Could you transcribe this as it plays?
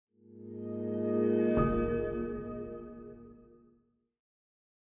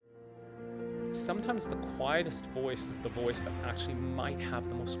sometimes the quietest voice is the voice that actually might have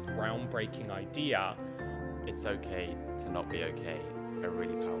the most groundbreaking idea. It's okay to not be okay. A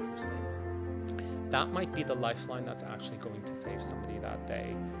really powerful statement. That might be the lifeline that's actually going to save somebody that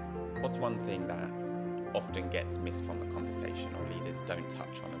day. What's one thing that often gets missed from the conversation or leaders don't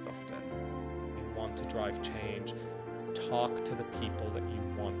touch on as often? You want to drive change, talk to the people that you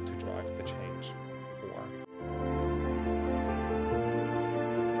want to drive the change for.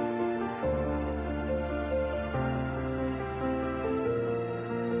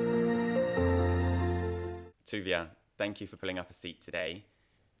 Tuvia, thank you for pulling up a seat today.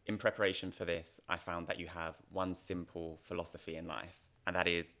 In preparation for this, I found that you have one simple philosophy in life, and that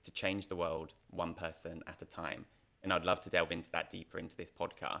is to change the world one person at a time. And I'd love to delve into that deeper into this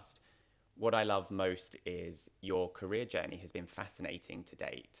podcast. What I love most is your career journey has been fascinating to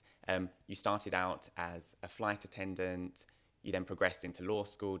date. You started out as a flight attendant, you then progressed into law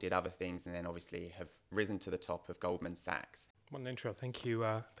school, did other things, and then obviously have risen to the top of Goldman Sachs. What an intro. Thank you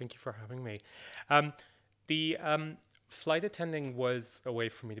for having me. The flight attending was a way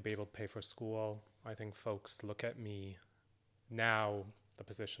for me to be able to pay for school. I think folks look at me now, the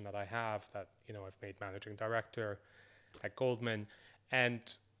position that I have, that, I've made managing director at Goldman, and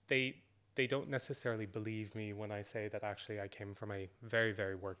they don't necessarily believe me when I say that actually I came from a very,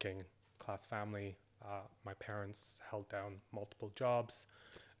 very working class family. My parents held down multiple jobs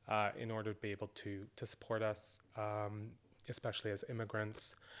in order to be able to support us, especially as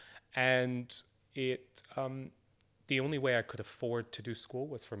immigrants. And the only way I could afford to do school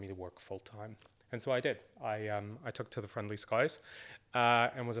was for me to work full time. And so I did. I took to the friendly skies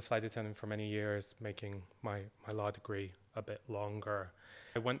and was a flight attendant for many years, making my law degree a bit longer.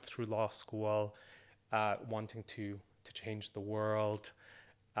 I went through law school wanting to change the world,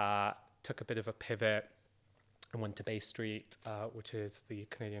 took a bit of a pivot and went to Bay Street, which is the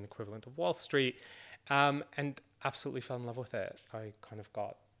Canadian equivalent of Wall Street, and absolutely fell in love with it. I kind of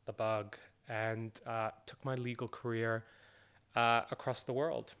got the bug and took my legal career across the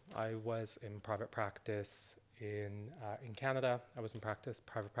world. I was in private practice in Canada. I was in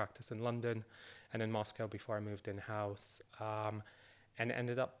private practice in London and in Moscow before I moved in-house, and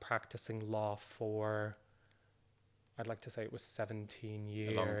ended up practicing law for, I'd like to say it was 17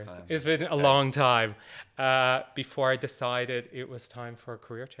 years. A long time. It's been a long time before I decided it was time for a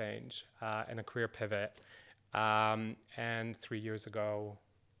career change and a career pivot. And 3 years ago,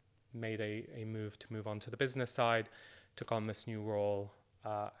 made a move on to the business side, took on this new role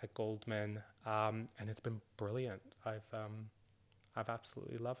at Goldman, and it's been brilliant. I've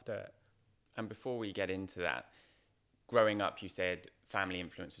absolutely loved it. And before we get into that, growing up, you said family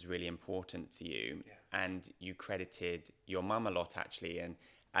influence was really important to you, and you credited your mum a lot, actually. And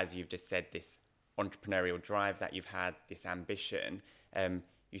as you've just said, this entrepreneurial drive that you've had, this ambition,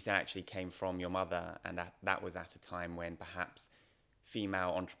 you said actually came from your mother, and that was at a time when perhaps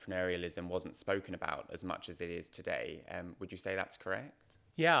female entrepreneurialism wasn't spoken about as much as it is today. Would you say that's correct?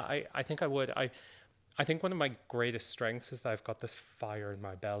 Yeah, I think I would. I think one of my greatest strengths is that I've got this fire in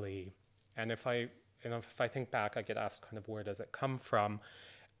my belly. And if I think back, I get asked kind of where does it come from?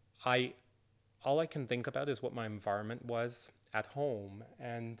 All I can think about is what my environment was at home.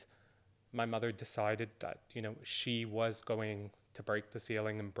 And my mother decided that, she was going to break the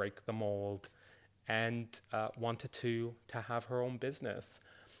ceiling and break the mold, and wanted to have her own business.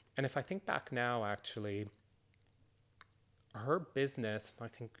 And if I think back now, actually, her business, I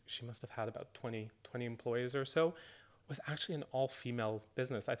think she must have had about 20 employees or so, was actually an all-female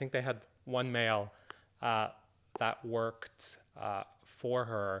business. I think they had one male that worked for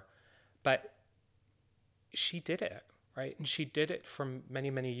her, but she did it, right? And she did it for many,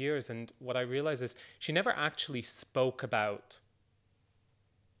 many years. And what I realized is she never actually spoke about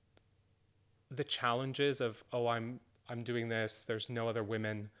the challenges of, I'm doing this, there's no other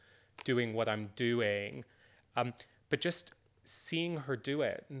women doing what I'm doing. But just seeing her do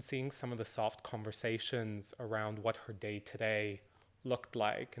it and seeing some of the soft conversations around what her day-to-day looked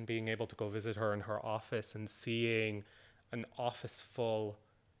like, and being able to go visit her in her office and seeing an office full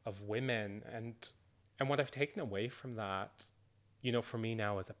of women. And what I've taken away from that, for me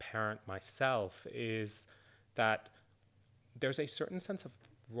now as a parent myself, is that there's a certain sense of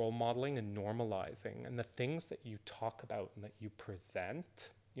role modeling and normalizing, and the things that you talk about and that you present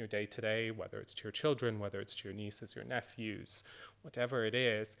your day to day, whether it's to your children, whether it's to your nieces, your nephews, whatever it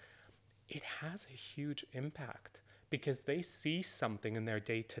is, it has a huge impact because they see something in their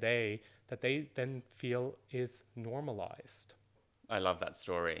day to day that they then feel is normalized. I love that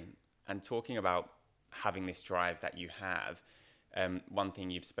story. And talking about having this drive that you have, one thing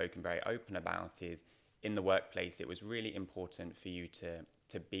you've spoken very open about is in the workplace, it was really important for you to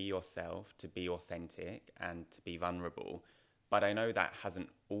to be yourself, to be authentic, and to be vulnerable. But I know that hasn't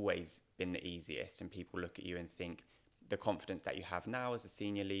always been the easiest, and people look at you and think the confidence that you have now as a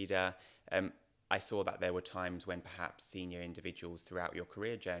senior leader. I saw that there were times when perhaps senior individuals throughout your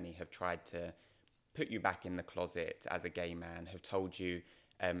career journey have tried to put you back in the closet as a gay man, have told you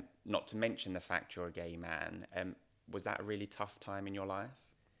not to mention the fact you're a gay man. Was that a really tough time in your life?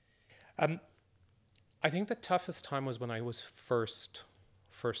 Um, I think the toughest time was when I was first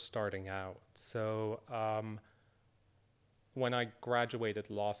starting out. So when I graduated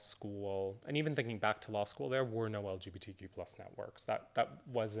law school, and even thinking back to law school, there were no LGBTQ plus networks. That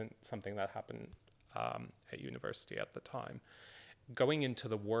wasn't something that happened at university at the time. Going into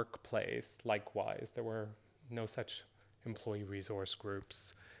the workplace, likewise, there were no such employee resource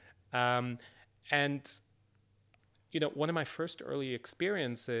groups. Um, and one of my first early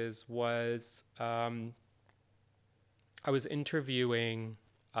experiences was I was interviewing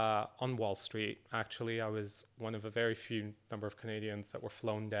on Wall Street. Actually, I was one of a very few number of Canadians that were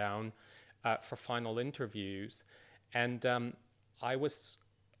flown down for final interviews, and I was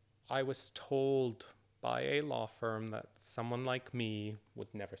I was told by a law firm that someone like me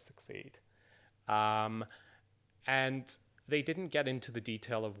would never succeed, um, and they didn't get into the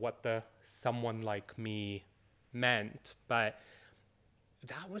detail of what the someone like me meant, but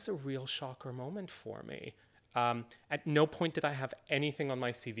that was a real shocker moment for me. At no point did I have anything on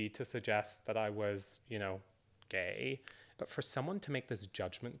my CV to suggest that I was, gay. But for someone to make this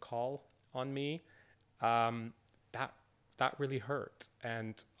judgment call on me, um, that that really hurt,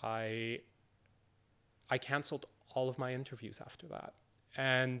 and I canceled all of my interviews after that,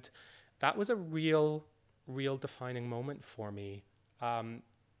 and that was a real defining moment for me.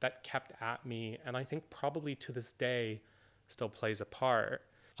 That kept at me, and I think probably to this day still plays a part.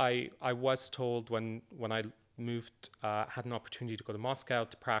 I was told when I moved, had an opportunity to go to Moscow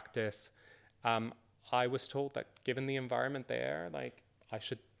to practice. Um, I was told that given the environment there, like I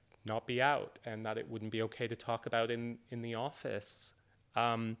should not be out, and that it wouldn't be okay to talk about in the office.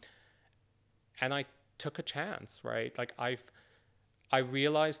 Um, and I took a chance, right? I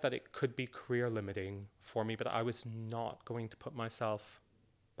realized that it could be career limiting for me, but I was not going to put myself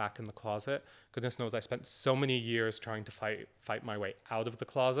back in the closet. Goodness knows I spent so many years trying to fight my way out of the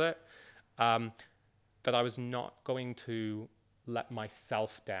closet, um, that I was not going to let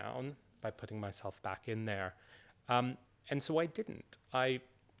myself down by putting myself back in there. Um, and so I didn't. I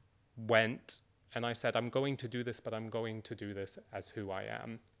went and I said, I'm going to do this, but I'm going to do this as who I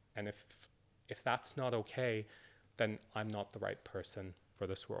am. And if that's not okay, then I'm not the right person for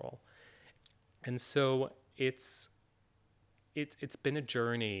this role. And so it's been a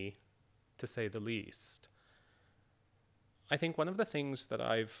journey, to say the least. I think one of the things that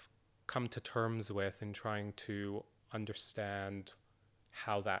I've come to terms with in trying to understand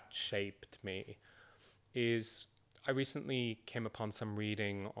how that shaped me is I recently came upon some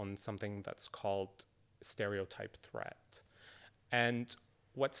reading on something that's called stereotype threat. And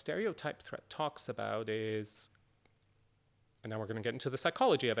what stereotype threat talks about is, and now we're going to get into the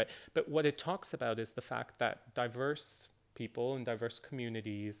psychology of it, but what it talks about is the fact that diverse people in diverse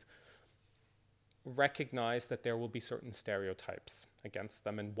communities recognize that there will be certain stereotypes against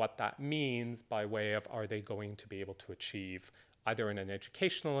them, and what that means by way of are they going to be able to achieve either in an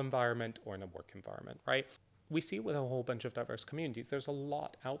educational environment or in a work environment, right? We see it with a whole bunch of diverse communities. There's a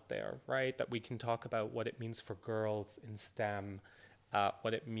lot out there, right, that we can talk about what it means for girls in STEM,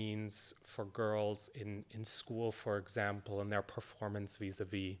 what it means for girls in school, for example, and their performance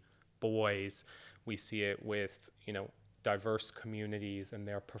vis-a-vis boys. We see it with, diverse communities and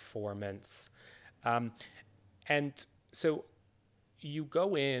their performance. Um, and so you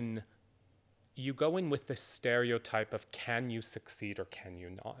go in with this stereotype of can you succeed or can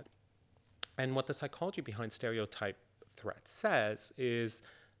you not? And what the psychology behind stereotype threat says is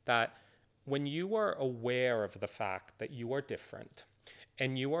that when you are aware of the fact that you are different,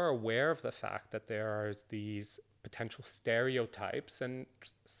 and you are aware of the fact that there are these potential stereotypes, and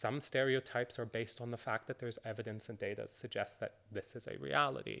some stereotypes are based on the fact that there's evidence and data that suggests that this is a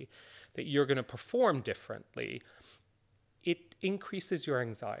reality, that you're going to perform differently, it increases your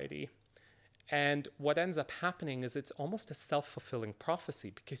anxiety. And what ends up happening is it's almost a self-fulfilling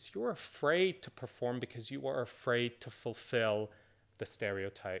prophecy, because you're afraid to perform because you are afraid to fulfill the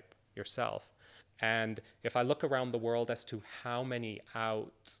stereotype yourself. And if I look around the world as to how many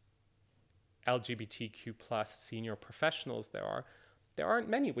out LGBTQ plus senior professionals there aren't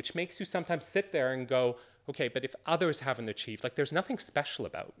many, which makes you sometimes sit there and go, okay, but if others haven't achieved, like there's nothing special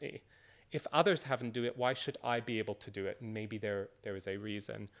about me. If others haven't do it, why should I be able to do it? And maybe there is a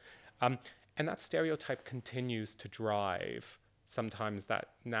reason. And that stereotype continues to drive sometimes that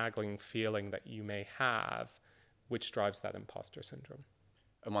nagging feeling that you may have, which drives that imposter syndrome.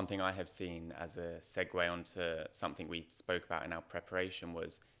 And one thing I have seen as a segue onto something we spoke about in our preparation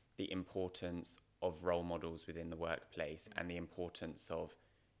was the importance of role models within the workplace and the importance of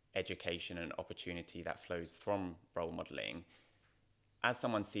education and opportunity that flows from role modeling. As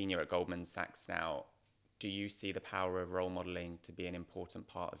someone senior at Goldman Sachs now, do you see the power of role modeling to be an important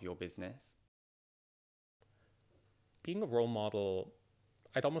part of your business? Being a role model,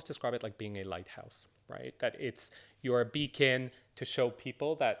 I'd almost describe it like being a lighthouse, right? That it's you're a beacon to show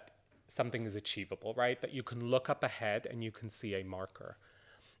people that something is achievable, right? That you can look up ahead and you can see a marker.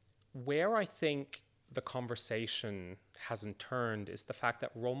 Where I think the conversation hasn't turned is the fact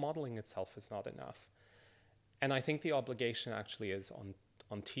that role modeling itself is not enough. And I think the obligation actually is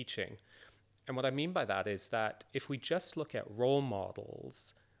on teaching. And what I mean by that is that if we just look at role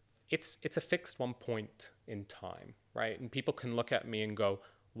models, it's a fixed one point in time, right? And people can look at me and go,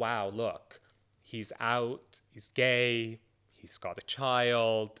 wow, look, he's out, he's gay, he's got a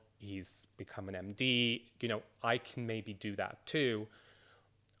child, he's become an MD, I can maybe do that too.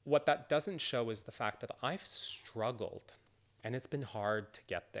 What that doesn't show is the fact that I've struggled and it's been hard to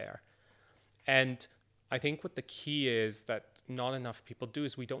get there. And I think what the key is that not enough people do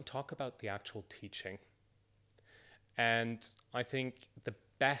is we don't talk about the actual teaching. And I think the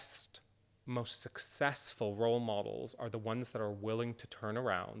best, most successful role models are the ones that are willing to turn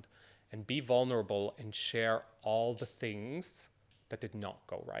around and be vulnerable and share all the things that did not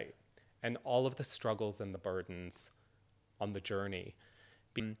go right and all of the struggles and the burdens on the journey.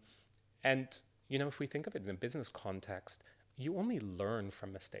 And, if we think of it in a business context, you only learn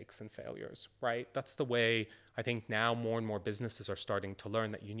from mistakes and failures, right? That's the way I think now more and more businesses are starting to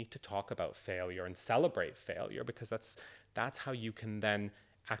learn that you need to talk about failure and celebrate failure because that's how you can then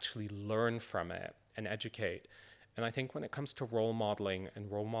actually learn from it and educate. And I think when it comes to role modeling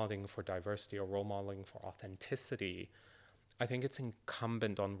and role modeling for diversity or role modeling for authenticity, I think it's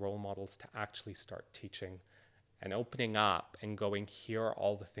incumbent on role models to actually start teaching and opening up and going, here are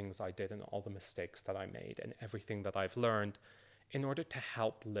all the things I did and all the mistakes that I made and everything that I've learned in order to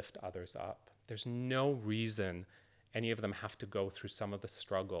help lift others up. There's no reason any of them have to go through some of the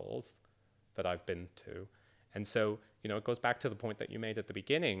struggles that I've been to. And so, it goes back to the point that you made at the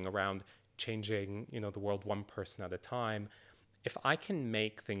beginning around changing, the world one person at a time. If I can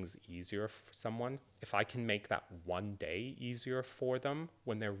make things easier for someone, if I can make that one day easier for them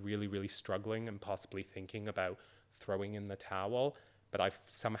when they're really, really struggling and possibly thinking about throwing in the towel, but I've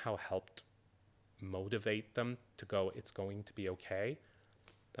somehow helped motivate them to go, it's going to be okay,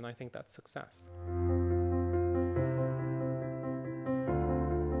 then I think that's success.